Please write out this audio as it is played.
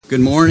Good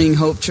morning,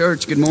 Hope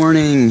Church. Good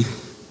morning.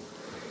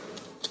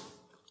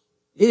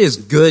 It is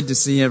good to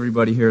see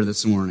everybody here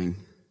this morning.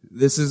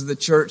 This is the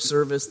church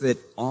service that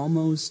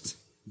almost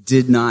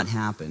did not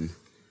happen,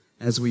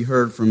 as we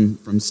heard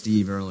from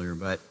Steve earlier.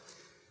 But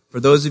for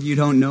those of you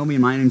who don't know me,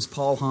 my name is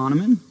Paul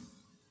Hahnemann.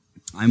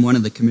 I'm one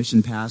of the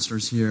commissioned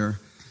pastors here,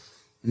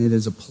 and it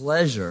is a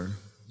pleasure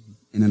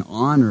and an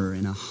honor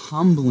and a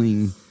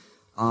humbling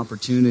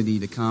opportunity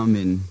to come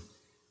and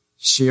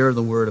share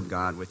the Word of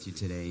God with you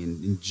today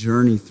and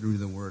journey through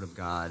the Word of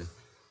God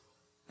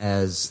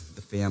as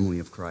the family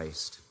of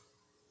Christ.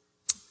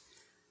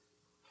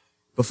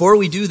 Before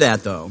we do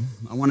that, though,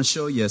 I want to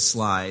show you a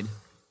slide.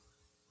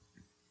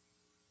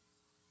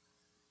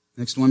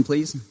 Next one,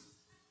 please.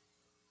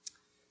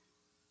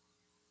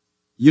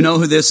 You know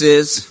who this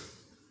is?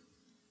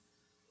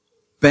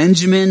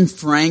 Benjamin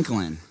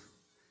Franklin.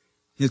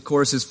 Of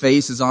course, his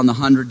face is on the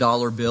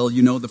 $100 bill.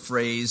 You know the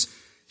phrase,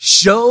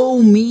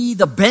 "Show me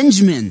the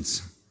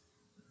Benjamins."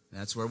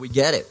 That's where we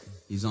get it.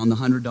 He's on the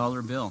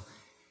 $100 bill.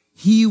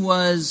 He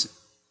was,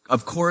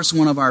 of course,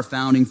 one of our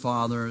founding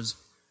fathers.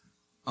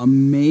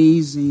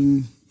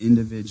 Amazing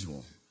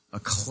individual.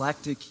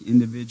 Eclectic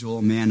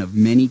individual, man of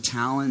many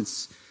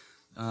talents.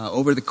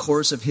 Over the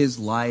course of his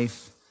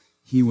life,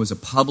 he was a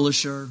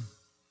publisher.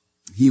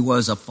 He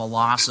was a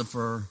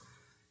philosopher,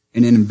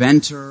 an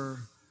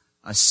inventor,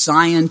 a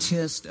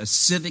scientist, a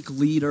civic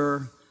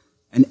leader,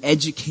 an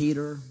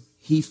educator.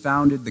 He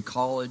founded the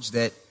college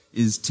that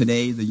is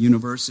today the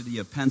University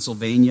of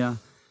Pennsylvania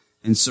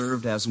and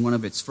served as one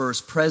of its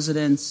first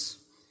presidents.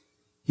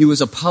 He was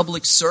a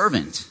public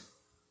servant.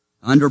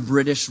 Under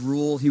British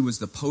rule, he was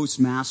the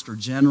Postmaster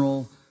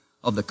General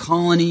of the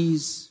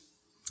colonies.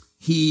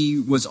 He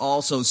was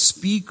also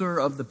Speaker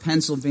of the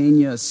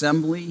Pennsylvania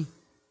Assembly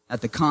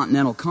at the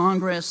Continental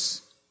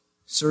Congress,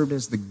 served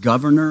as the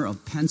Governor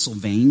of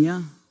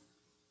Pennsylvania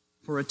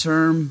for a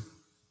term.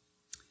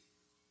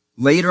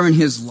 Later in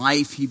his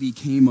life, he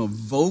became a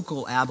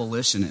vocal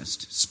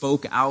abolitionist,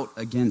 spoke out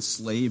against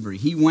slavery.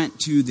 He went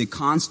to the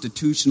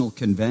Constitutional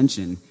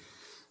Convention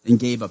and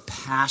gave a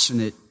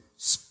passionate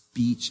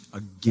speech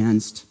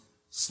against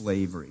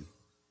slavery.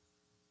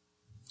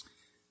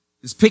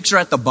 This picture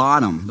at the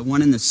bottom, the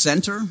one in the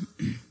center,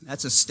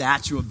 that's a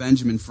statue of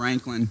Benjamin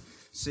Franklin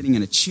sitting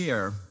in a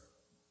chair.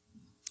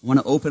 I want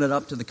to open it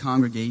up to the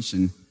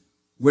congregation.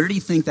 Where do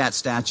you think that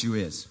statue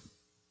is?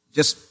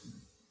 Just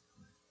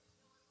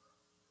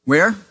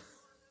where?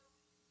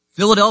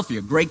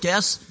 Philadelphia. Great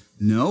guess?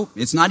 No,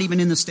 it's not even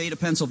in the state of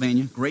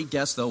Pennsylvania. Great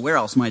guess, though. Where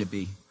else might it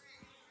be?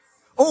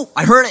 Oh,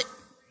 I heard it.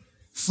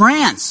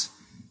 France.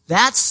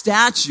 That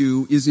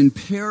statue is in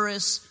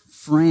Paris,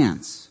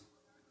 France.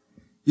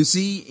 You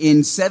see,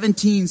 in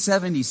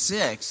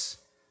 1776,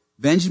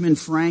 Benjamin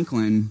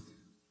Franklin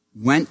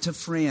went to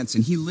France,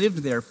 and he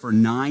lived there for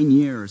 9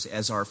 years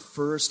as our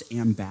first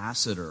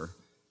ambassador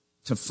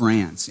to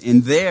France.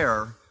 And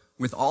there,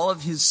 with all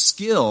of his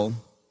skill,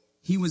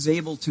 he was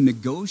able to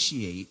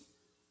negotiate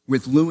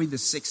with Louis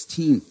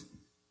XVI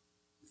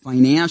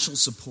financial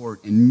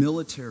support and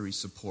military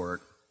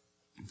support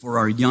for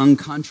our young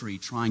country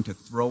trying to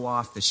throw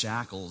off the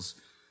shackles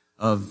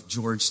of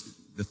George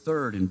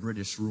III and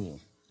British rule.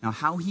 Now,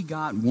 how he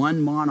got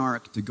one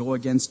monarch to go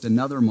against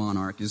another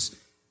monarch is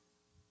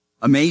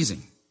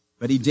amazing,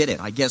 but he did it.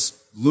 I guess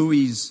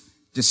Louis's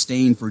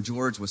disdain for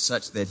George was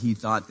such that he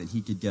thought that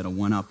he could get a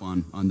one-up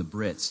on the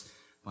Brits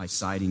by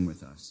siding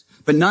with us.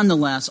 But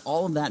nonetheless,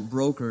 all of that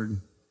brokered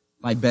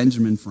by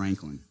Benjamin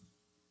Franklin.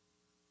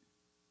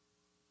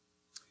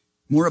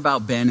 More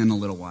about Ben in a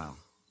little while.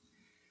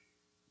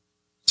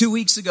 2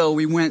 weeks ago,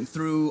 we went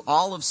through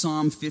all of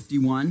Psalm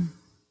 51.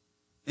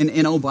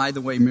 And oh, by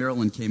the way,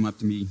 Marilyn came up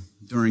to me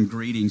during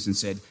greetings and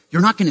said,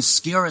 "You're not going to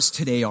scare us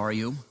today, are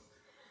you?"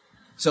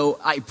 So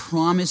I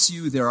promise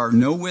you there are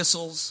no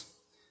whistles,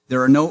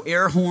 there are no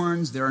air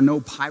horns, there are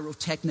no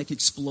pyrotechnic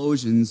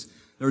explosions.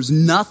 There's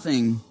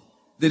nothing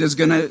that is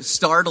going to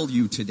startle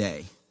you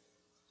today.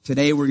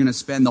 Today we're going to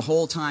spend the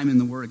whole time in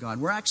the Word of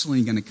God. We're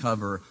actually going to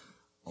cover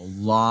a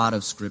lot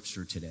of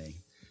Scripture today.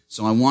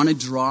 So I want to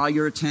draw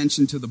your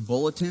attention to the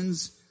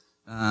bulletins,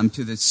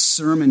 to the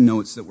sermon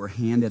notes that were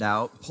handed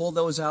out. Pull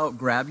those out,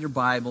 grab your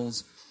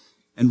Bibles,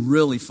 and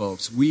really,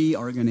 folks, we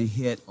are going to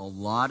hit a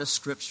lot of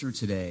Scripture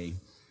today.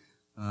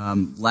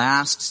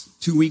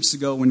 2 weeks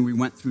ago when we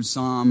went through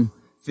Psalm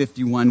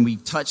 51, we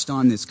touched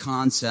on this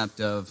concept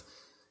of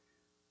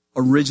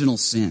original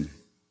sin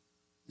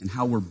and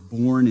how we're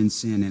born in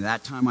sin. And at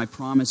that time I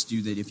promised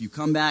you that if you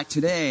come back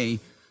today,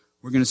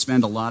 we're going to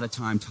spend a lot of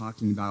time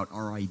talking about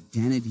our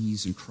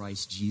identities in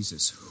Christ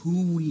Jesus,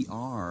 who we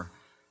are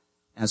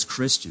as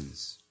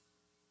Christians.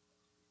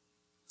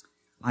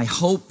 I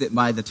hope that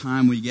by the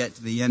time we get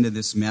to the end of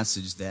this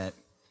message that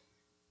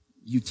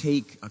you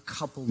take a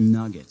couple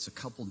nuggets, a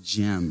couple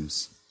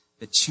gems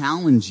that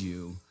challenge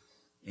you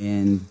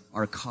and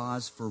are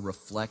cause for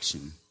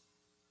reflection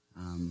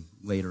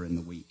later in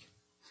the week.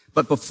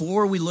 But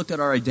before we look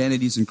at our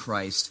identities in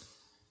Christ,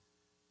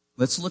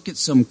 let's look at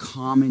some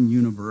common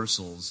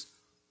universals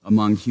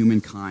among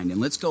humankind.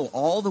 And let's go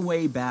all the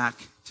way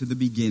back to the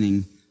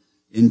beginning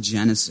in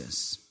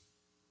Genesis.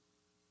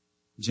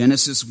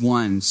 Genesis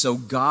 1. So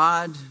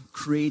God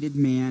created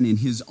man in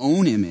his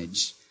own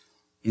image.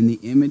 In the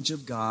image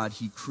of God,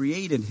 he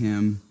created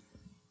him.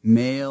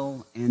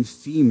 Male and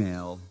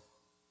female,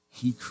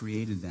 he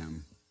created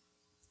them.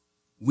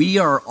 We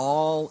are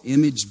all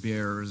image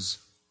bearers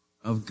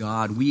of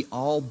God. We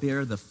all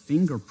bear the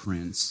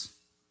fingerprints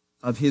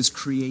of his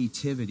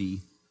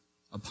creativity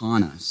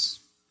upon us.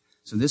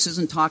 So this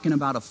isn't talking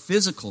about a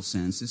physical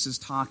sense. This is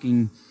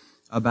talking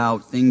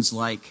about things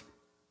like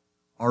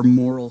our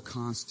moral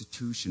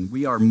constitution.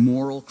 We are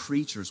moral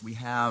creatures. We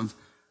have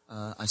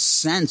a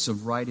sense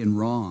of right and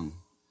wrong.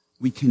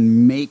 We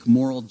can make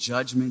moral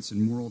judgments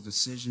and moral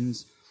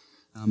decisions.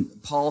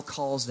 Paul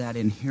calls that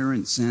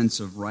inherent sense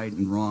of right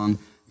and wrong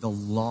the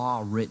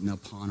law written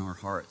upon our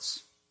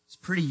hearts. It's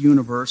pretty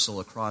universal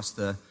across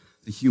the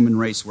human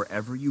race.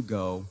 Wherever you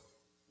go,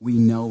 we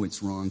know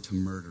it's wrong to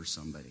murder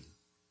somebody.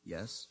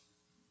 Yes?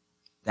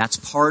 That's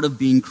part of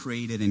being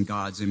created in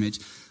God's image.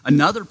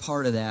 Another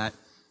part of that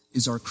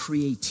is our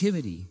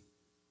creativity.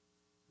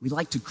 We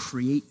like to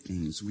create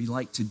things. We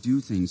like to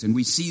do things. And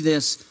we see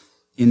this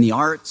in the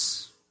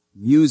arts,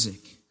 music,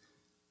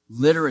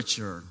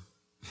 literature,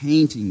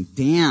 painting,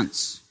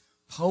 dance,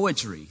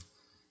 poetry.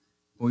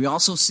 But we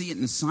also see it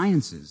in the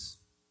sciences,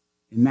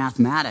 in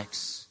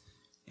mathematics,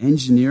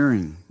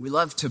 engineering. We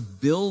love to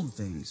build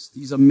things,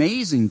 these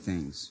amazing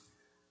things.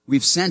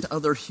 We've sent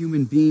other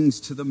human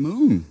beings to the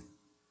moon.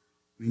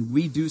 I mean,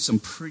 we do some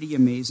pretty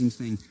amazing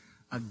things.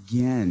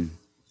 Again,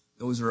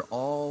 those are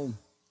all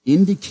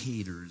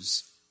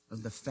indicators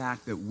of the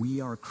fact that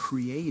we are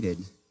created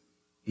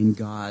in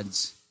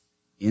God's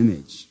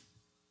image.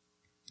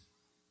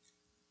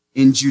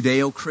 In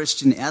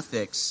Judeo-Christian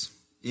ethics,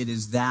 it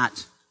is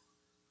that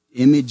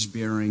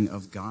image-bearing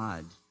of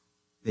God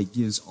that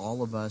gives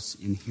all of us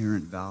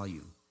inherent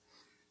value.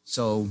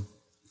 So,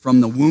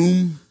 from the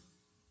womb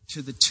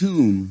to the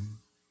tomb,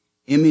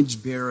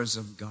 image bearers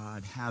of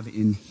God have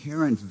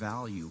inherent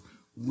value.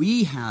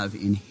 We have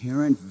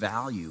inherent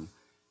value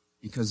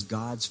because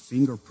God's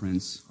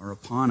fingerprints are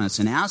upon us.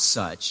 And as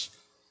such,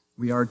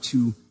 we are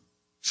to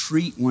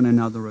treat one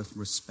another with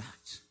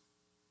respect.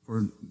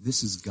 For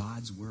this is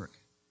God's work,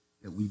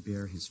 that we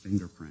bear his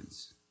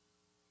fingerprints.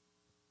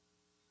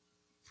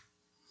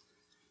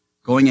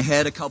 Going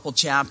ahead a couple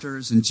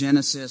chapters in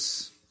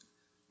Genesis,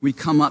 we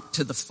come up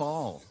to the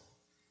fall.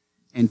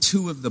 And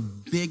two of the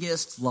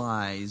biggest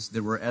lies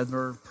that were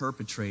ever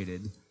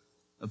perpetrated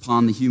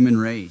upon the human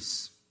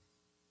race.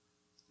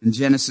 In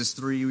Genesis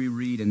 3 we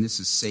read, and this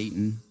is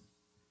Satan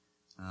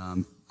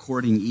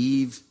courting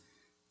Eve.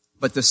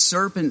 But the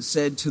serpent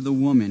said to the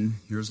woman,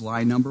 here's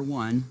lie number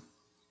 1,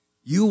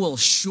 you will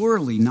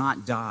surely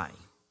not die.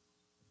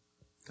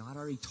 God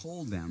already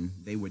told them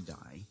they would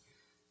die.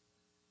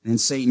 Then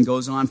Satan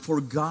goes on,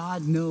 for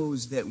God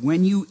knows that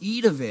when you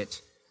eat of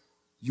it,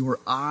 your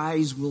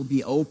eyes will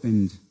be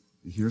opened.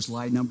 And here's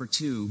lie number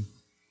 2.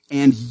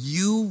 And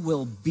you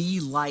will be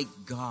like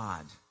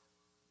God,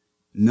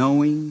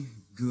 knowing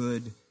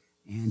good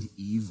and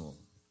evil.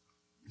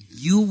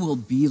 You will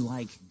be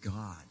like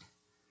God.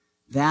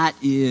 That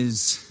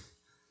is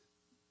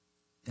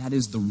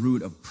the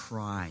root of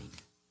pride.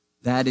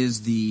 That is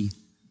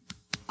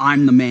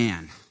I'm the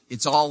man.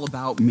 It's all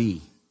about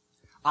me.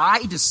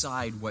 I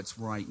decide what's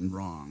right and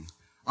wrong.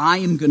 I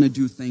am going to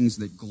do things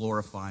that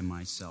glorify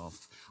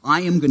myself.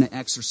 I am going to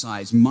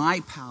exercise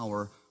my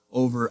power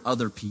over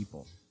other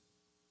people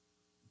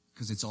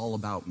because it's all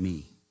about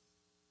me.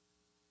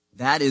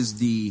 That is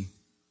the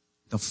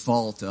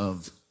fault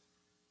of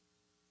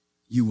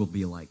you will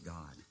be like God.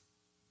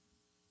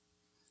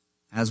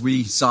 As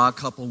we saw a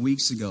couple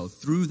weeks ago,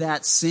 through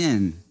that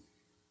sin,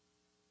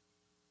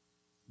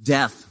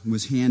 death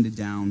was handed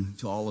down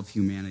to all of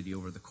humanity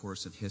over the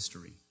course of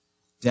history.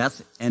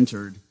 Death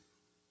entered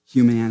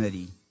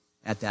humanity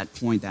at that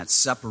point. That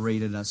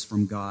separated us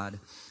from God.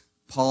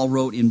 Paul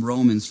wrote in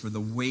Romans, for the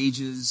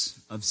wages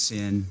of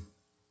sin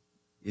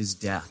is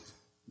death.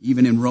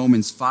 Even in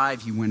Romans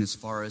 5, he went as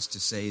far as to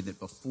say that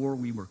before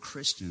we were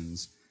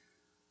Christians,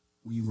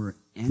 we were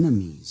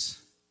enemies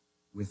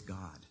with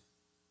God.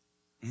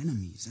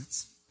 Enemies.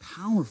 That's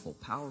powerful,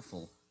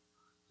 powerful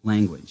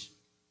language.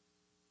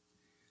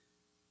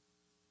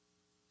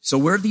 So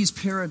where are these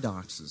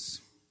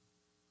paradoxes?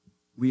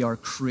 We are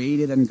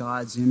created in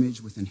God's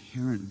image with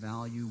inherent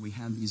value. We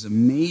have these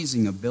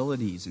amazing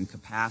abilities and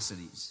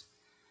capacities.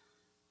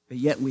 But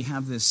yet we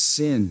have this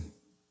sin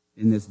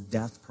in this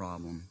death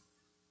problem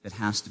that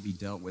has to be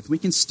dealt with. We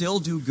can still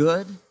do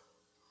good,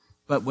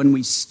 but when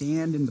we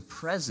stand in the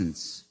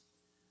presence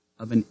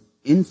of an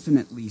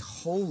infinitely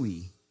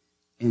holy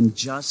and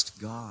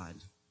just God,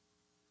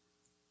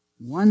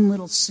 one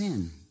little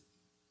sin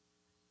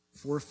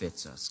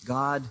forfeits us.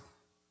 God,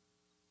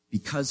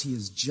 because he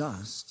is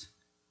just,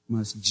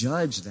 must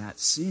judge that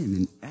sin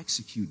and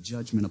execute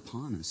judgment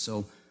upon us.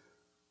 So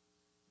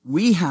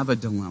we have a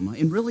dilemma,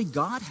 and really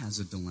God has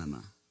a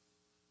dilemma.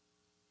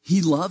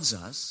 He loves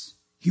us.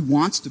 He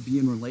wants to be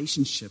in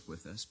relationship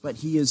with us, but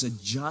he is a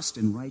just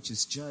and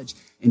righteous judge,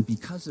 and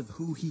because of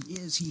who he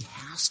is, he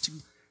has to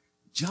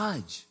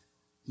judge.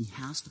 He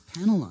has to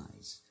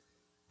penalize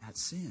that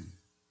sin.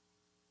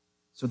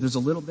 So there's a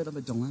little bit of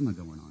a dilemma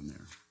going on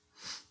there.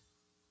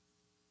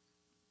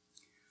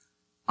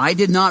 I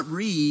did not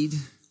read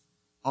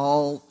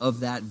all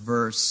of that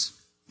verse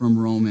from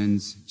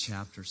Romans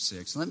chapter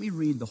 6. Let me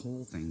read the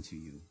whole thing to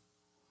you.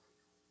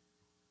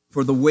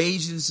 For the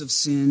wages of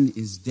sin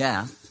is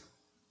death,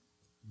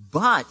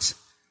 but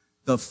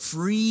the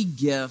free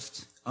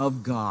gift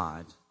of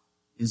God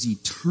is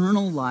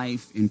eternal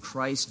life in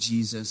Christ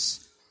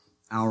Jesus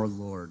our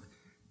Lord.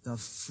 The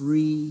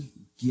free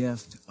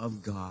gift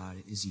of God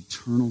is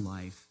eternal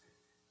life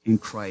in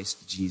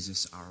Christ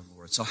Jesus our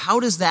Lord. So how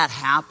does that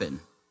happen?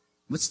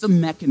 What's the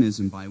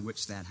mechanism by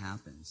which that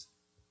happens?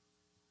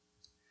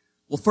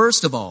 Well,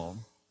 first of all,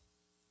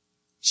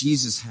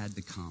 Jesus had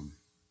to come.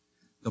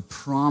 The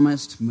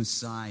promised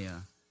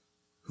Messiah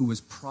who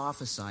was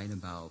prophesied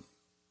about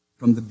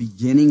from the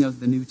beginning of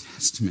the New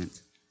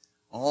Testament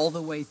all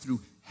the way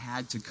through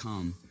had to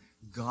come.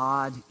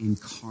 God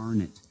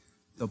incarnate,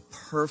 the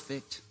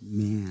perfect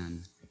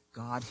man,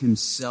 God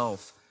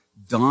himself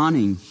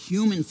donning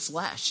human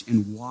flesh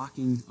and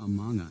walking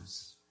among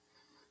us.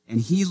 And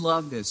he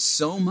loved us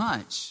so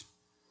much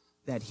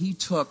that he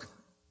took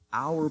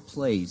our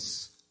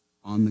place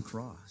on the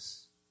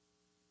cross.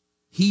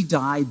 He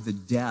died the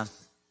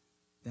death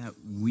that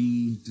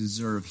we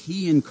deserve.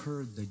 He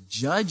incurred the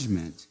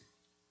judgment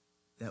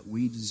that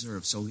we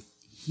deserve. So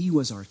he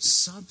was our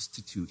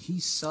substitute. He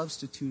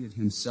substituted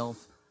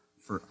himself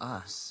for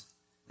us,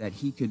 that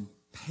he could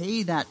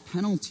pay that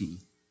penalty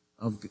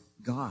of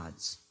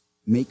God's,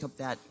 make up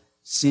that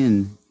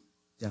sin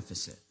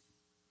deficit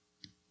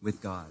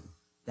with God.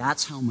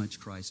 That's how much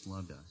Christ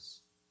loved us.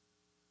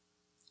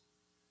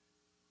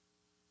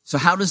 So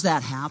how does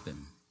that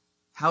happen?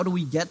 How do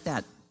we get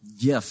that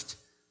gift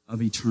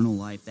of eternal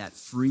life, that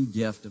free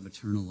gift of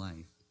eternal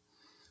life?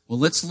 Well,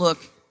 let's look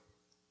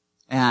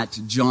at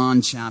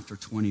John chapter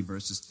 20,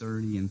 verses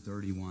 30 and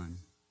 31.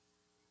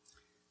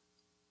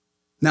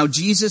 Now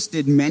Jesus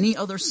did many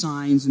other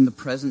signs in the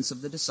presence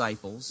of the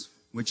disciples,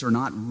 which are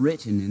not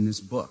written in this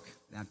book.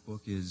 That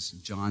book is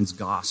John's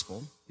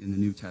Gospel in the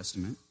New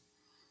Testament.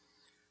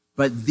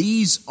 But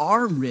these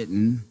are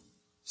written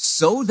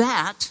so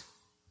that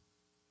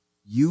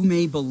you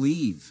may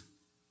believe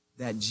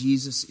that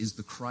Jesus is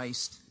the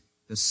Christ,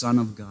 the Son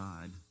of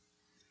God,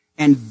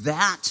 and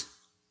that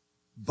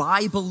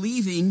by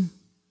believing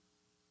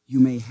you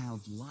may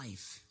have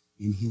life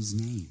in his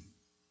name.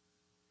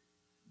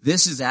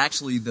 This is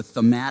actually the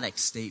thematic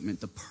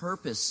statement, the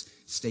purpose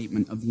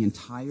statement of the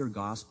entire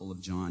Gospel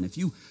of John. If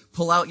you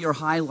pull out your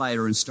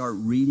highlighter and start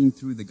reading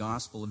through the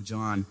Gospel of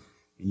John,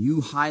 and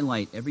you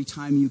highlight every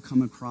time you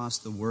come across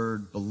the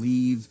word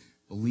believe,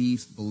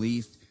 belief,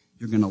 belief,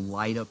 you're going to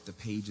light up the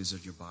pages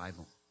of your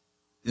Bible.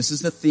 This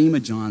is the theme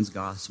of John's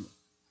Gospel.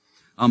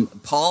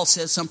 Paul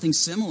says something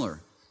similar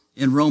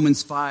in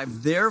Romans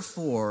 5.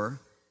 Therefore,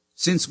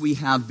 since we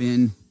have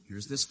been,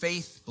 here's this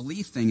faith,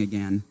 belief thing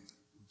again,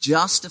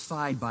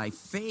 justified by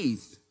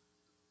faith,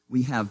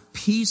 we have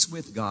peace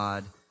with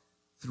God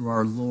through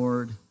our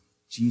Lord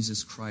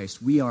Jesus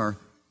Christ. We are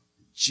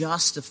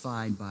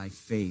justified by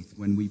faith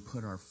when we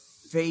put our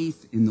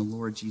faith in the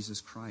Lord Jesus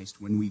Christ,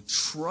 when we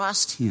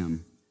trust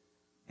him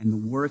and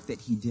the work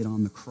that he did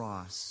on the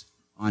cross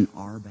on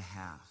our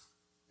behalf,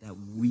 that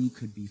we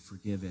could be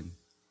forgiven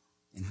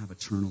and have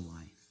eternal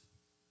life.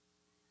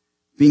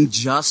 Being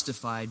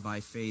justified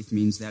by faith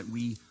means that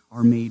we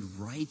are made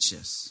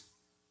righteous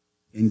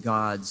in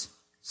God's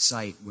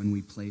sight when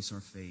we place our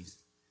faith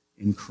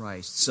in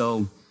Christ.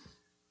 So,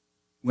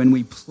 when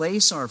we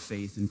place our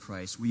faith in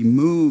Christ, we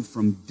move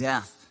from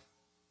death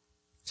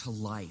to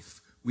life.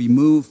 We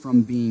move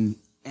from being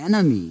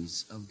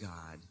enemies of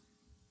God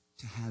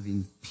to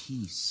having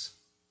peace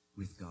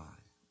with God.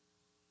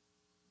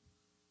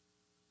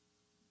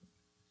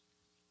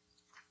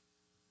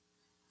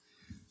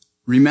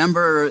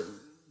 Remember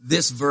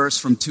this verse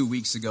from 2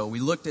 weeks ago. We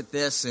looked at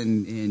this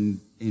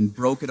and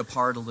broke it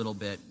apart a little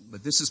bit.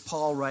 But this is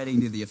Paul writing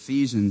to the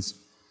Ephesians.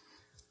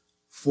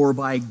 For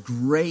by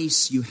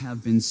grace you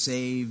have been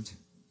saved,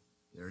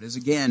 there it is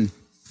again,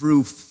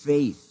 through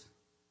faith.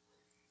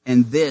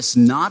 And this,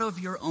 not of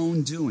your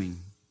own doing,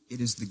 it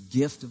is the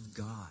gift of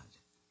God,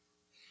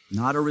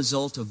 not a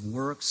result of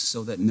works,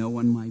 so that no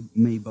one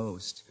may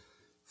boast.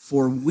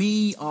 For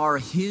we are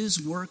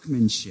his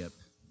workmanship,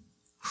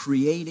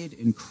 created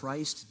in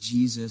Christ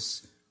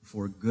Jesus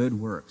for good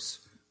works,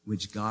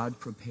 which God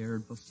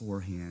prepared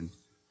beforehand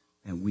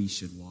that we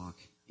should walk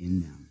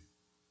in them.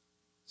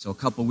 So a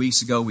couple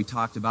weeks ago, we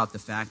talked about the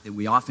fact that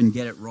we often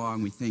get it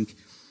wrong. We think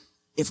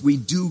if we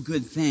do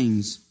good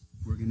things,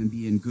 we're going to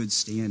be in good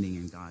standing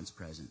in God's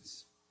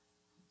presence.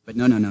 But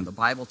no. The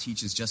Bible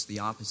teaches just the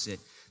opposite,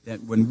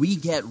 that when we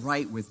get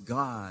right with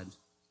God,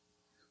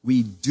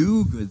 we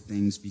do good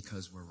things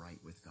because we're right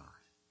with God.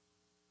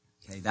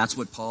 Okay, that's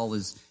what Paul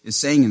is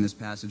saying in this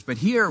passage. But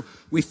here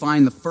we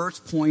find the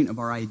first point of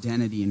our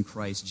identity in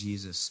Christ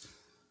Jesus.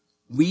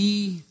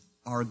 We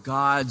are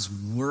God's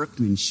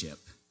workmanship,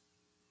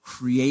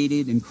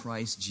 created in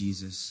Christ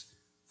Jesus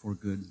for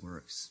good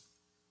works.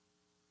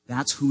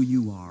 That's who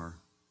you are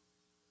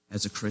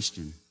as a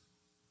Christian.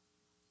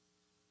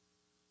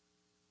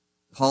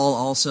 Paul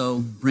also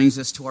brings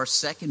us to our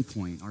second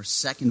point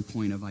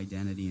of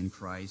identity in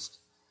Christ.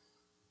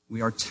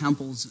 We are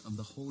temples of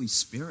the Holy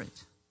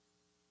Spirit.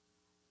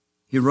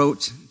 He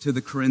wrote to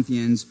the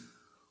Corinthians,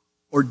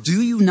 "Or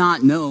do you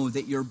not know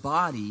that your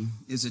body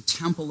is a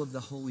temple of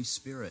the Holy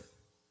Spirit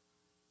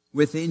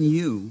within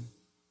you,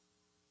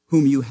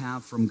 whom you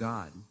have from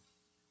God?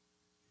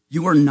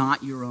 You are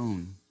not your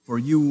own, for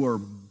you were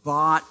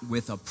bought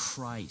with a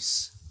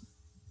price."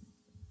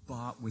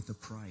 Bought with a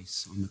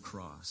price on the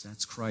cross.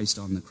 That's Christ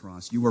on the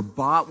cross. You were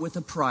bought with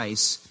a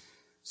price,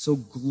 so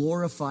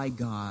glorify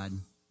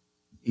God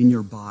in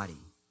your body.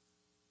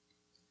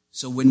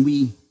 So when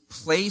we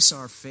place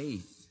our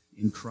faith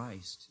in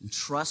Christ and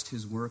trust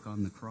his work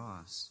on the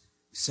cross,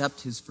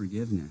 accept his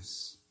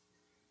forgiveness,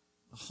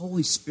 the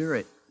Holy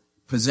Spirit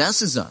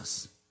possesses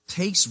us,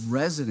 takes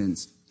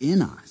residence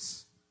in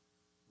us,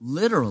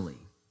 literally.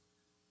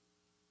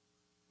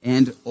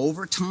 And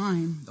over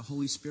time, the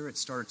Holy Spirit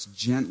starts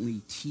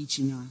gently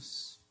teaching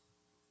us,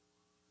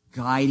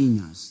 guiding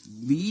us,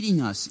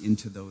 leading us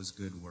into those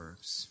good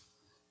works,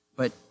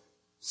 but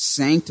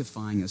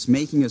sanctifying us,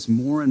 making us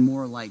more and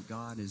more like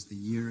God as the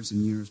years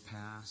and years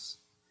pass.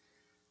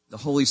 The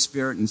Holy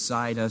Spirit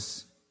inside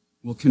us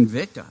will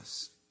convict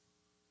us.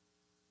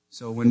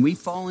 So when we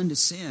fall into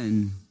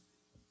sin,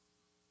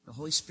 the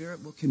Holy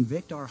Spirit will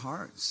convict our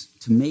hearts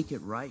to make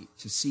it right,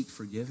 to seek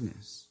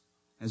forgiveness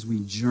as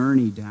we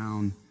journey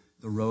down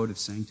the road of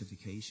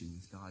sanctification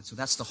with God. So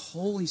that's the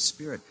Holy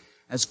Spirit.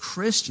 As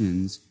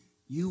Christians,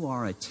 you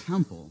are a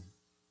temple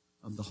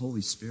of the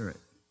Holy Spirit.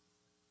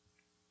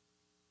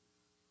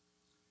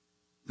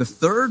 The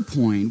third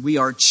point, we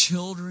are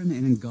children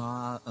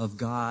of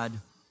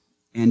God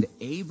and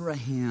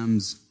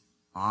Abraham's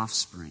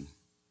offspring.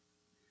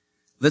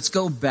 Let's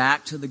go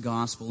back to the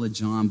Gospel of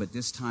John, but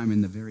this time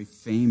in the very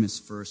famous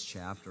first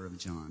chapter of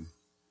John.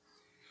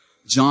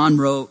 John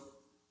wrote,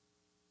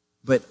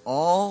 "But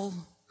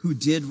all who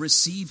did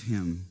receive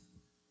him,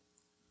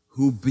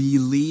 who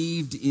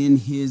believed in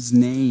his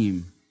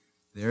name,"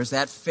 there's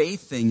that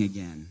faith thing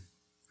again,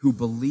 who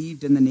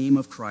believed in the name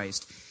of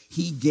Christ,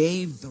 he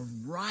gave the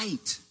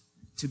right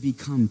to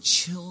become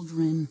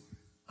children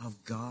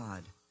of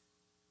God,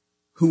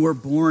 who were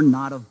born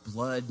not of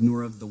blood,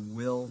 nor of the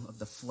will of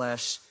the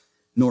flesh,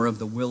 nor of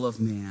the will of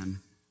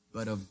man,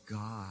 but of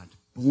God,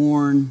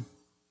 born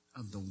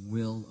of the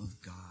will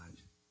of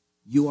God.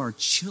 You are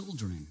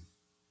children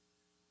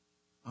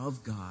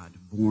of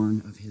God, born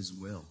of his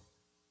will.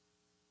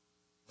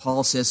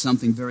 Paul says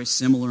something very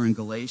similar in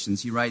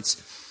Galatians. He writes,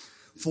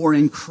 "For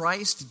in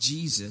Christ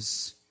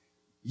Jesus,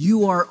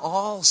 you are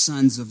all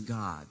sons of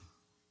God."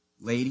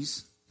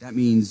 Ladies, that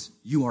means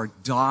you are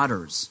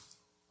daughters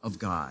of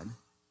God.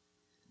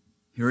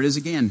 Here it is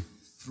again,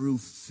 through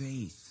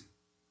faith.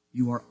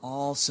 You are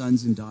all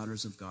sons and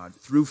daughters of God,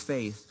 through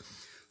faith.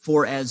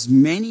 "For as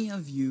many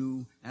of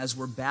you as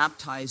were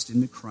baptized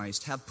into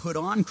Christ have put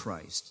on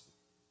Christ.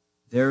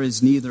 There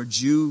is neither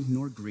Jew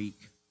nor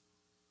Greek.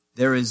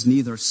 There is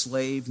neither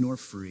slave nor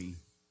free.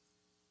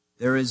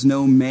 There is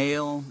no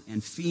male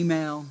and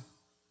female,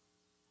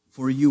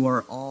 for you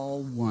are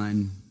all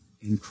one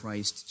in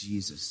Christ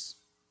Jesus.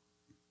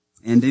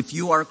 And if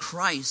you are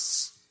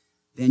Christ's,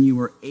 then you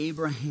are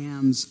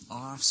Abraham's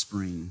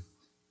offspring,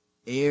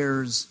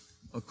 heirs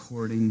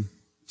according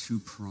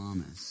to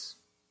promise."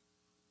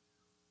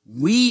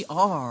 We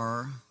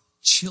are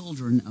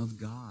children of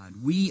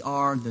God. We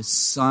are the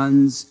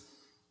sons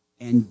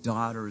and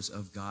daughters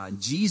of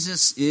God.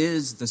 Jesus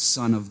is the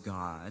Son of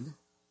God.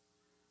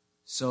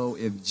 So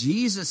if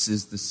Jesus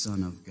is the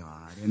Son of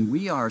God and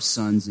we are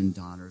sons and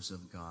daughters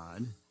of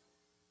God,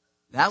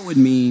 that would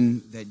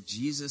mean that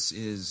Jesus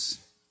is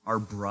our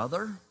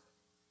brother,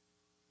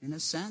 in a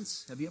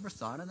sense. Have you ever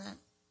thought of that?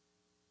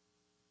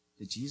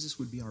 That Jesus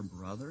would be our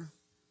brother?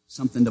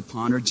 Something to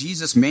ponder.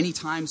 Jesus, many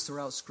times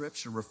throughout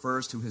Scripture,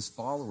 refers to his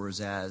followers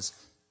as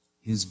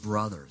his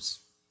brothers,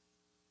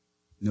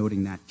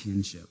 noting that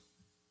kinship.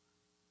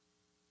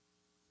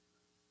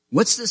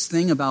 What's this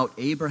thing about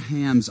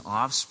Abraham's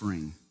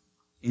offspring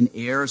and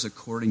heirs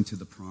according to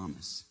the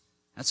promise?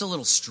 That's a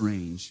little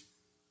strange.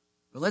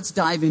 But let's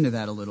dive into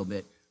that a little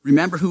bit.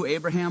 Remember who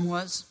Abraham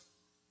was?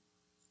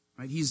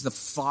 Right? He's the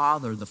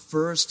father, the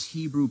first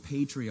Hebrew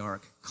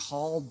patriarch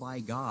called by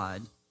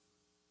God,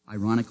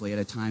 ironically at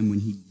a time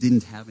when he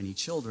didn't have any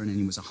children and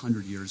he was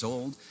 100 years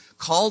old,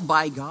 called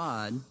by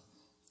God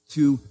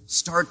to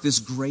start this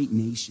great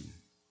nation.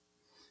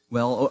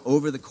 Well,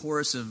 over the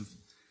course of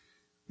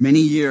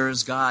many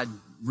years, God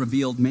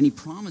revealed many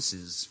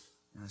promises,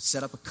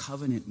 set up a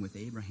covenant with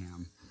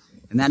Abraham.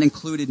 And that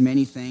included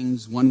many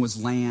things. One was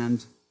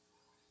land.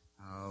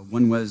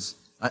 One was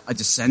a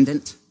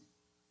descendant,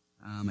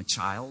 a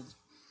child.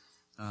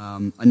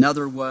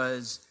 Another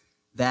was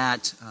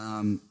that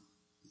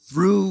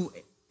through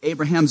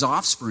Abraham's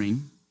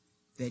offspring,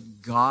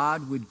 that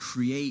God would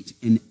create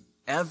an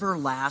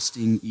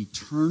everlasting,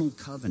 eternal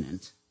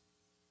covenant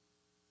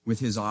with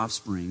his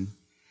offspring,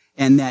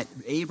 and that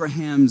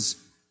Abraham's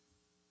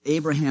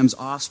Abraham's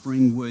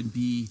offspring would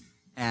be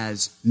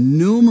as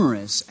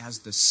numerous as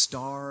the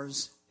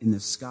stars in the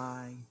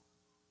sky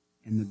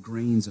and the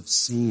grains of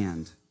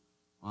sand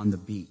on the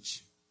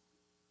beach.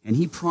 And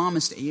he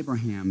promised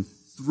Abraham,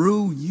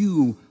 through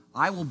you,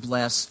 I will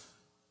bless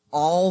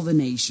all the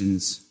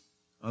nations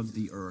of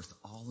the earth.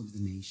 All of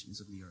the nations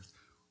of the earth.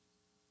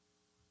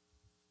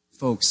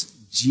 Folks,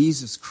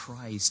 Jesus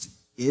Christ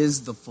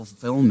is the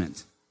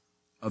fulfillment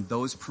of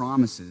those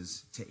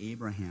promises to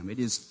Abraham. It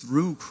is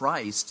through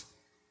Christ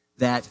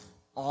that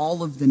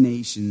all of the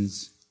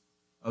nations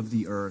of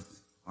the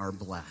earth are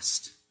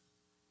blessed.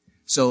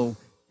 So,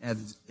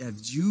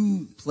 as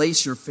you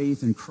place your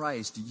faith in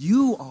Christ,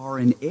 you are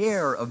an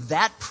heir of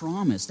that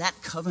promise, that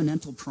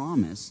covenantal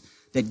promise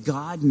that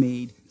God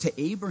made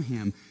to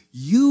Abraham.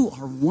 You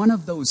are one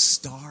of those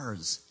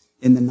stars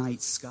in the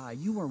night sky.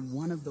 You are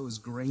one of those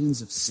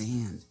grains of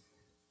sand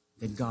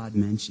that God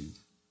mentioned.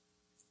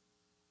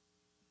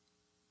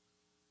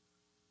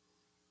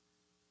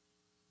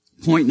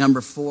 Point number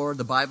 4,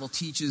 the Bible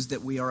teaches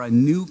that we are a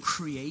new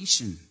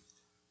creation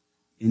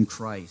in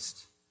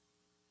Christ.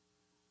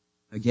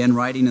 Again,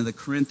 writing to the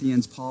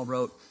Corinthians, Paul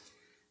wrote,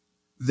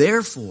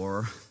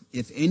 "Therefore,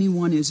 if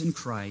anyone is in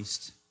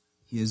Christ,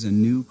 he is a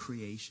new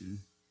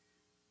creation.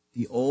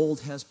 The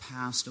old has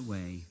passed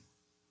away.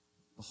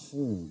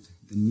 Behold,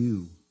 the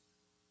new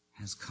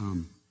has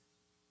come."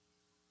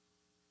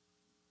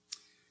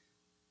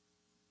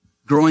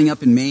 Growing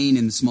up in Maine,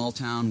 in the small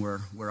town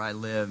where I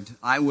lived,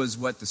 I was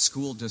what the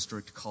school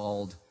district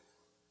called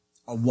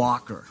a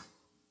walker.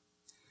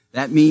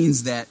 That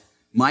means that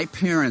my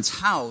parents'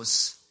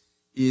 house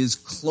is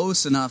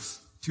close enough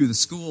to the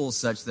school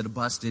such that a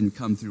bus didn't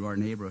come through our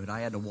neighborhood.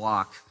 I had to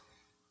walk,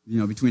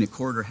 between a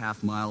quarter,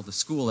 half mile to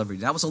school every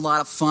day. That was a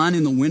lot of fun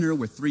in the winter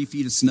with 3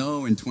 feet of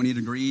snow and 20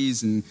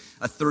 degrees and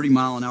a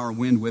 30-mile-an-hour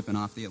wind whipping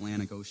off the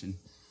Atlantic Ocean.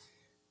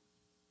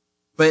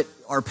 But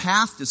our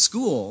path to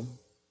school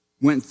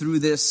went through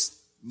this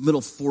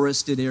little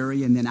forested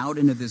area and then out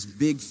into this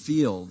big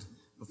field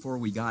before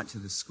we got to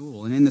the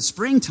school. And in the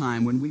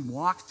springtime, when we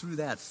walked through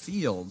that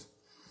field,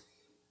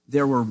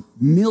 there were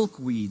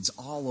milkweeds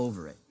all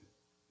over it.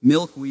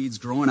 Milkweeds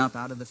growing up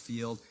out of the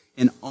field.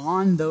 And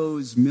on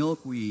those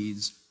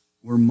milkweeds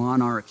were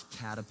monarch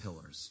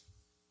caterpillars.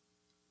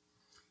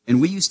 And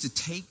we used to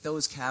take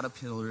those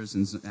caterpillars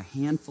and a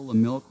handful of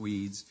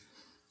milkweeds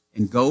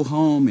and go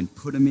home and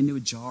put them into a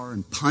jar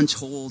and punch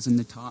holes in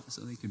the top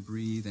so they could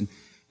breathe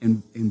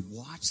and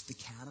watch the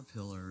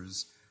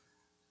caterpillars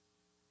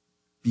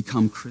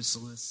become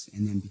chrysalis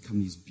and then become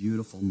these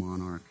beautiful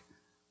monarch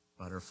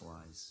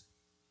butterflies.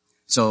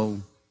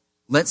 So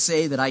let's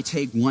say that I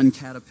take one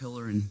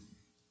caterpillar and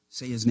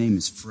say his name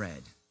is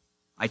Fred.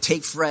 I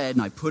take Fred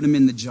and I put him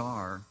in the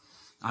jar.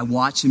 I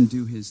watch him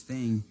do his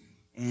thing,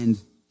 and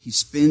he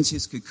spins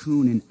his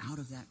cocoon, and out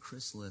of that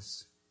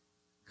chrysalis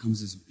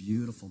comes this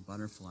beautiful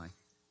butterfly.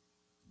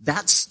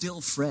 That's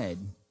still Fred.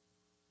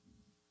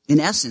 In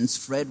essence,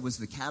 Fred was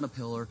the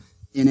caterpillar.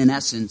 And in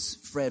essence,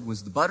 Fred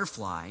was the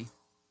butterfly.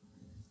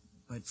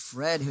 But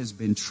Fred has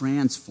been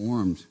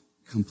transformed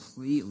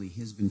completely.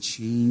 He has been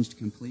changed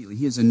completely.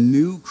 He is a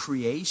new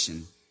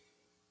creation,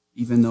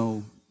 even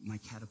though my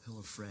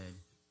caterpillar Fred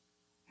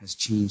has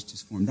changed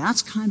his form.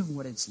 That's kind of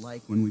what it's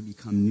like when we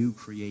become new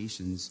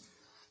creations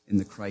in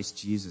the Christ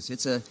Jesus.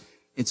 It's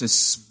a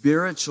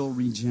spiritual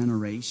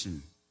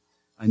regeneration,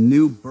 a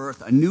new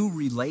birth, a new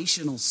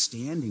relational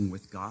standing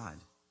with God,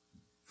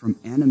 from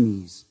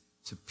enemies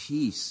to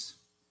peace,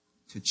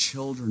 to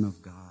children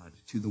of God,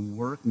 to the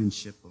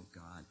workmanship of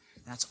God.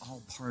 That's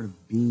all part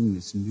of being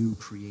this new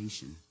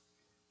creation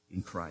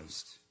in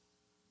Christ.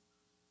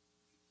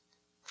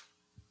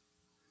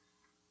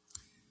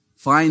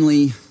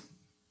 Finally,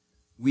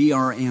 we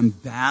are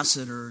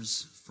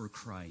ambassadors for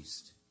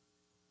Christ.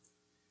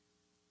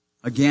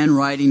 Again,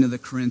 writing to the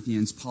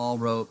Corinthians, Paul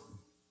wrote,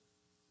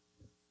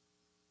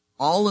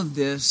 "All of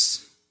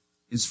this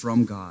is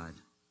from God,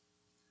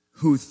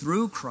 who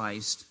through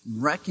Christ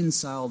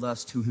reconciled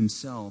us to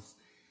himself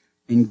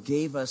and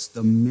gave us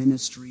the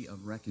ministry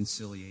of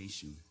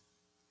reconciliation.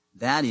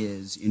 That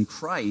is, in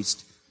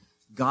Christ,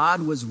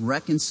 God was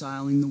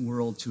reconciling the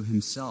world to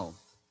himself,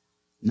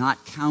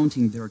 not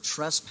counting their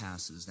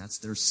trespasses, that's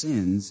their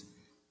sins,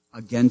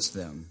 against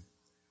them,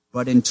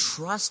 but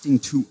entrusting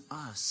to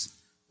us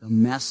the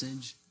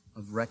message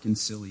of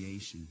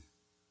reconciliation.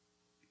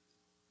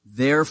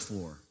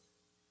 Therefore,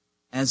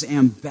 as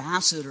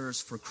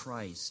ambassadors for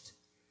Christ,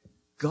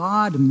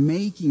 God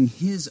making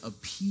his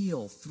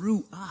appeal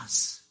through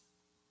us,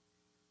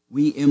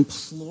 we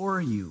implore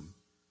you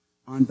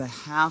on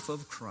behalf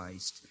of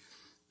Christ,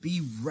 be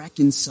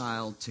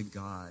reconciled to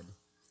God.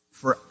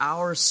 For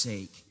our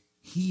sake,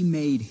 he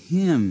made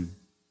him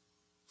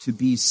to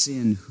be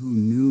sin who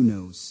knew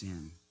no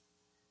sin,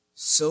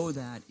 so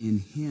that in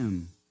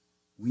him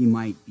we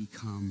might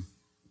become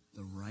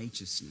the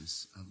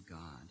righteousness of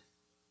God."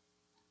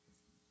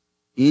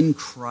 In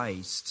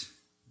Christ,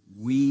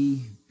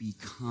 we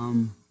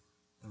become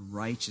the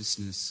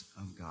righteousness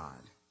of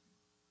God.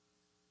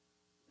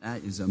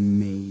 That is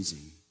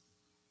amazing.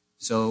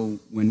 So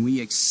when we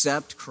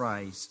accept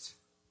Christ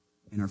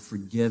and are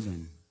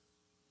forgiven,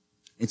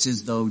 it's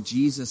as though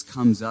Jesus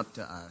comes up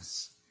to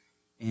us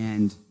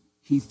and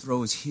he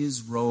throws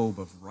his robe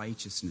of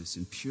righteousness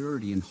and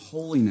purity and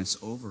holiness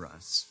over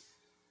us,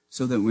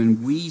 so that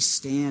when we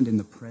stand in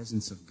the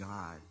presence of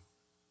God,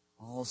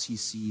 all he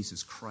sees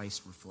is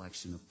Christ's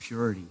reflection of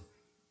purity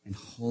and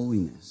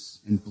holiness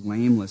and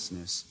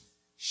blamelessness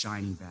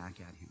shining back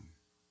at him.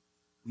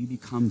 We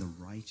become the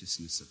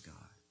righteousness of God.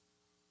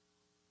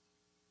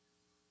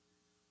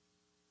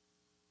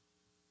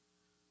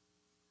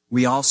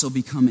 We also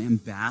become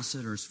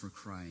ambassadors for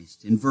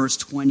Christ. In verse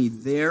 20,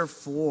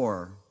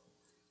 therefore,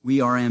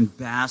 we are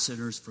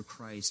ambassadors for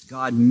Christ,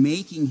 God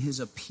making his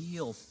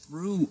appeal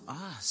through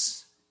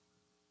us.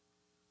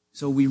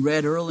 So we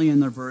read early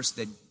in the verse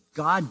that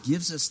God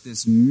gives us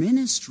this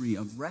ministry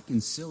of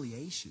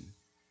reconciliation.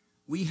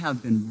 We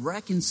have been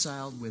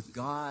reconciled with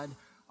God.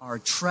 Our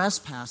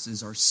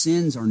trespasses, our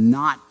sins are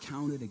not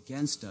counted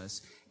against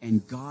us.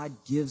 And God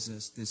gives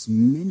us this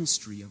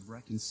ministry of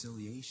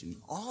reconciliation.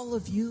 All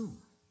of you,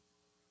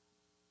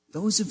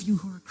 those of you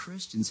who are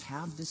Christians,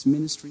 have this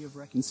ministry of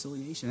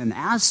reconciliation. And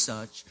as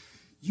such,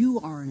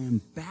 you are an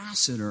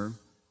ambassador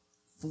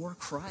for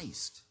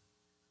Christ.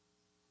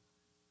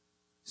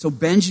 So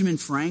Benjamin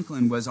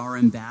Franklin was our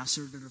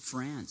ambassador to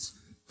France,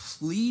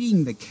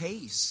 pleading the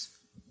case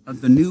of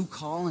the new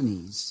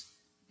colonies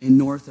in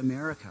North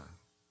America.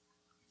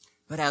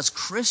 But as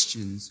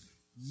Christians,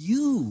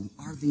 you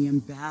are the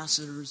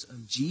ambassadors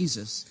of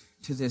Jesus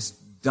to this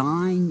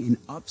dying and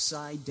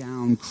upside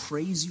down,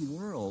 crazy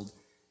world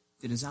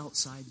that is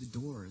outside the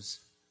doors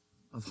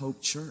of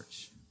Hope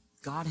Church.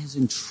 God has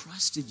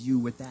entrusted you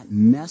with that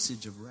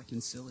message of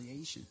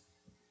reconciliation.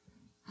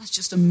 That's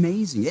just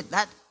amazing.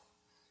 That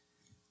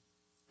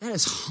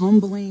is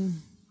humbling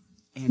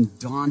and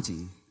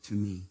daunting to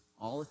me,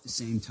 all at the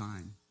same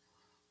time.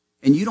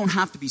 And you don't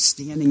have to be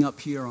standing up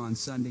here on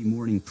Sunday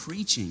morning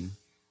preaching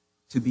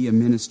to be a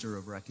minister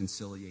of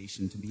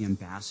reconciliation, to be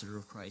ambassador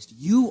of Christ.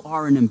 You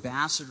are an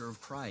ambassador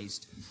of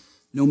Christ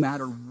no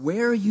matter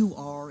where you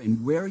are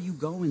and where you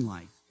go in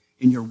life,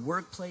 in your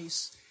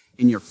workplace,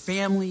 in your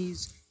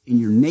families, in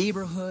your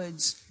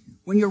neighborhoods,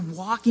 when you're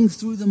walking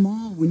through the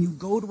mall, when you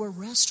go to a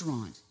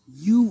restaurant.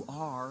 You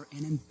are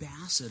an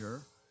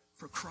ambassador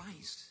for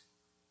Christ.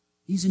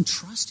 He's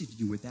entrusted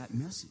you with that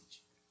message.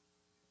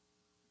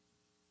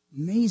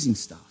 Amazing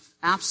stuff.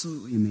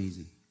 Absolutely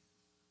amazing.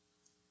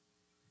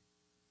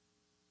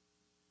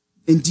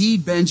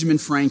 Indeed, Benjamin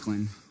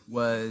Franklin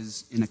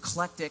was an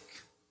eclectic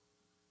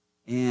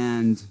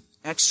and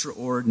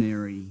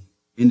extraordinary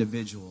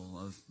individual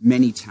of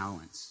many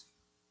talents.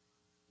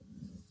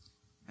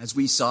 As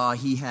we saw,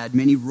 he had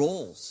many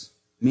roles,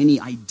 many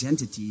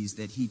identities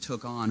that he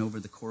took on over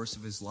the course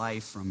of his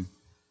life, from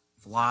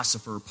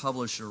philosopher,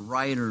 publisher,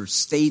 writer,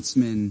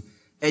 statesman,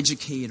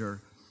 educator,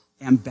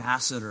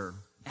 ambassador,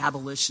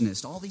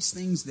 abolitionist, all these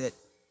things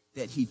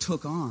that he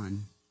took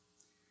on.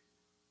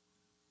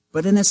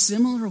 But in a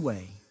similar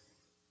way,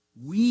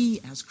 we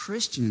as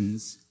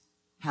Christians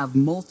have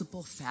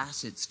multiple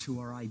facets to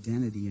our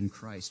identity in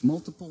Christ,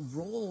 multiple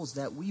roles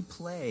that we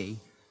play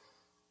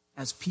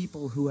as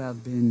people who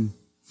have been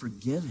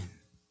forgiven,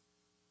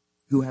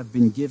 who have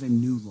been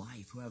given new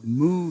life, who have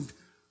moved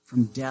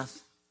from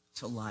death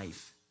to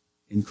life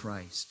in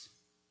Christ.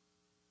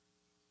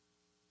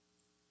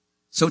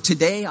 So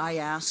today I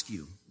ask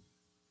you,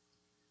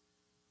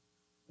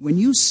 when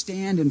you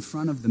stand in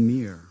front of the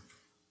mirror,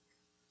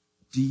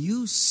 do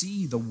you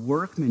see the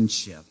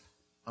workmanship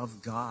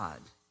of God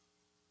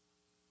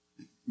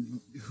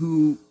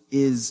who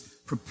is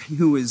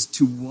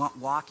to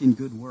walk in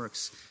good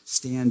works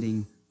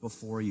standing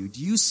before you?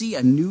 Do you see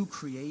a new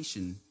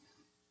creation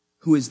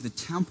who is the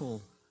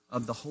temple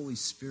of the Holy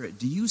Spirit?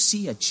 Do you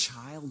see a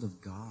child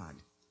of God?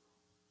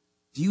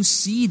 Do you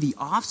see the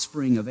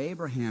offspring of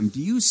Abraham?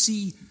 Do you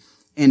see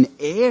an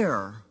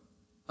heir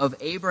of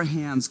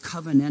Abraham's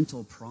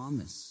covenantal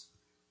promise?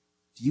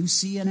 Do you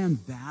see an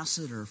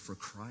ambassador for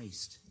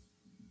Christ?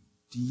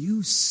 Do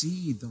you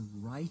see the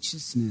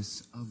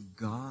righteousness of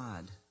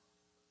God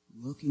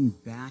looking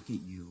back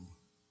at you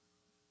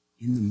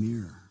in the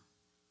mirror?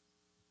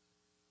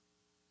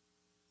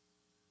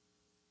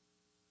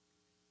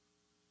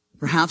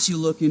 Perhaps you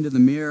look into the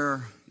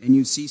mirror and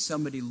you see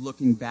somebody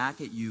looking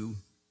back at you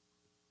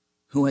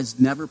who has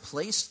never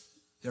placed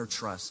their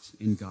trust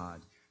in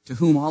God, to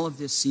whom all of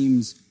this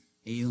seems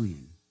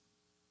alien.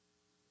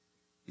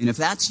 And if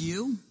that's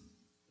you,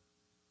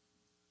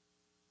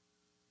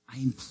 I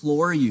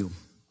implore you,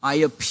 I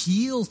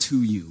appeal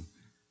to you,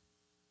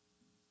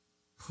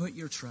 put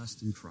your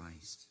trust in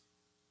Christ.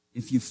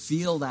 If you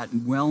feel that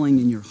welling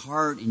in your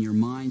heart, in your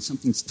mind,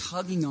 something's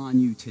tugging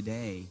on you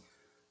today,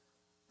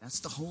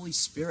 that's the Holy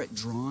Spirit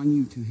drawing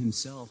you to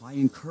himself. I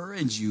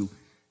encourage you,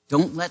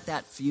 don't let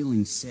that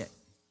feeling sit.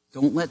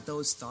 Don't let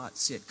those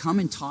thoughts sit. Come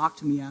and talk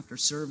to me after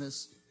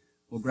service.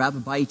 We'll grab a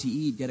bite to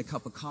eat, get a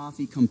cup of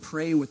coffee, come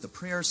pray with the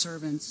prayer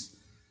servants.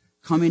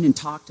 Come in and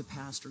talk to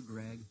Pastor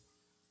Greg.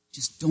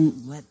 Just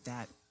don't let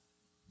that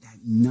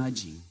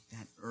nudging,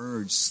 that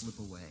urge slip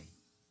away.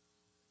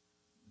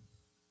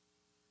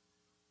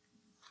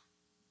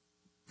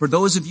 For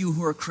those of you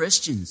who are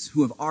Christians,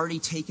 who have already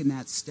taken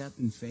that step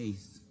in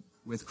faith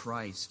with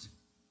Christ,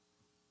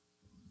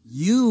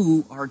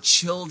 you are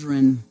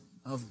children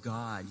of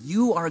God.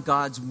 You are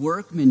God's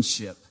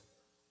workmanship,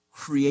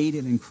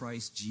 created in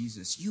Christ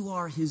Jesus. You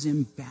are his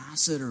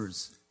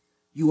ambassadors.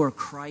 You are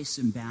Christ's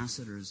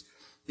ambassadors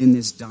in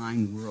this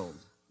dying world.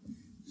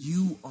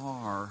 You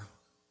are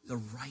the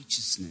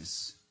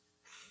righteousness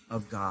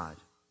of God.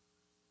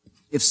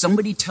 If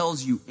somebody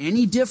tells you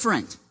any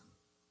different,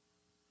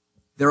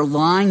 they're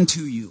lying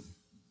to you.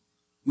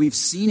 We've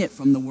seen it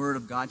from the Word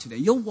of God today.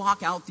 You'll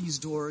walk out these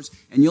doors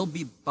and you'll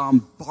be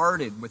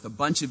bombarded with a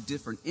bunch of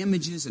different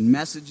images and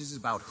messages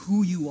about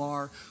who you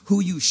are, who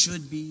you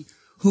should be,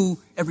 who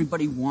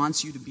everybody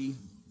wants you to be.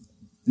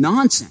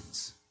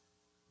 Nonsense.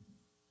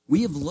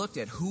 We have looked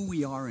at who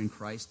we are in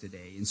Christ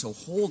today, and so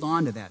hold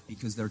on to that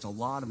because there's a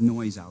lot of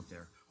noise out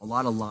there, a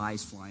lot of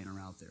lies flying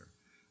around there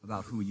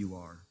about who you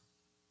are.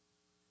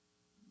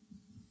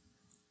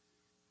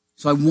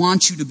 So I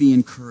want you to be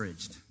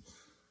encouraged.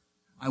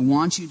 I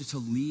want you to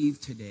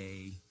leave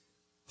today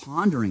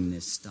pondering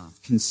this stuff,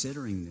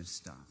 considering this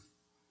stuff,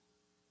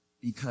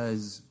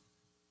 because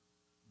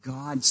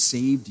God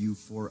saved you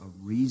for a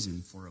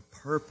reason, for a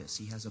purpose.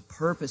 He has a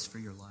purpose for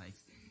your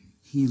life.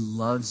 He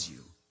loves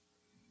you.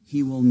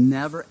 He will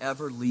never,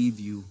 ever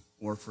leave you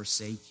or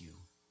forsake you.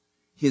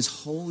 His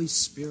Holy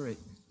Spirit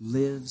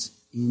lives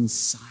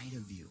inside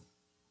of you.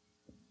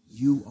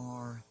 You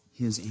are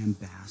his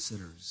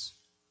ambassadors.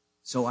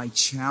 So I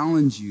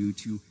challenge you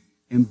to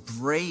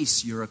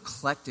embrace your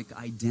eclectic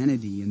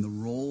identity and the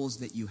roles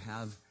that you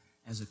have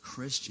as a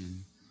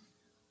Christian.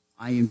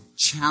 I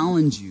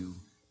challenge you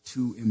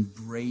to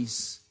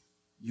embrace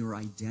your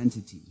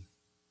identity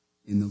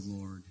in the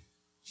Lord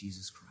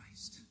Jesus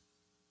Christ.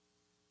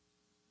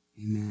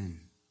 Amen.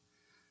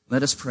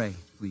 Let us pray,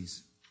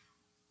 please.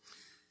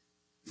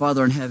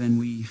 Father in heaven,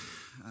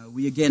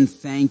 we again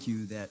thank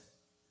you that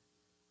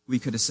we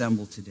could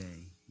assemble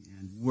today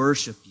and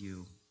worship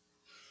you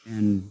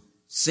and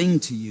sing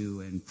to you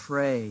and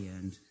pray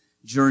and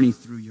journey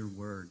through your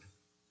word.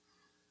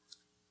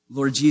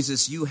 Lord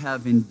Jesus, you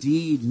have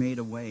indeed made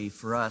a way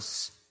for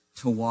us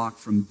to walk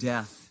from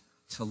death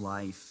to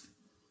life,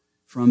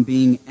 from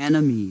being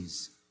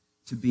enemies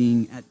to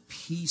being at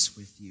peace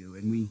with you.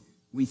 And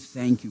we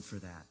thank you for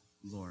that,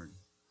 Lord.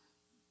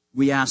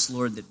 We ask,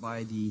 Lord, that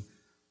by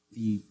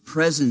the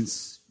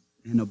presence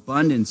and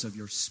abundance of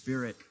your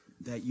Spirit,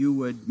 that you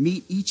would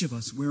meet each of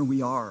us where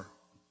we are,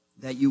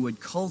 that you would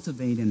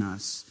cultivate in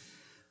us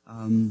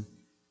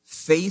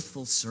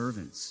faithful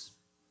servants,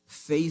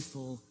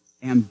 faithful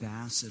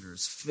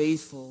ambassadors,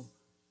 faithful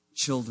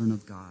children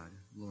of God,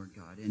 Lord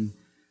God.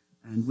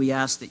 And we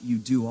ask that you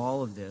do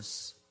all of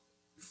this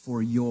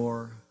for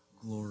your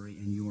glory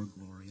and your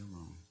glory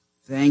alone.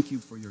 Thank you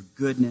for your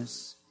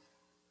goodness,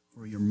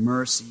 for your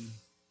mercy,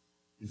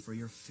 and for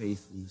your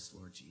faithfulness,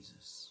 Lord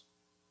Jesus.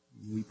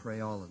 And we pray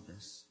all of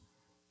this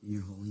in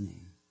your holy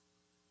name.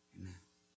 Amen.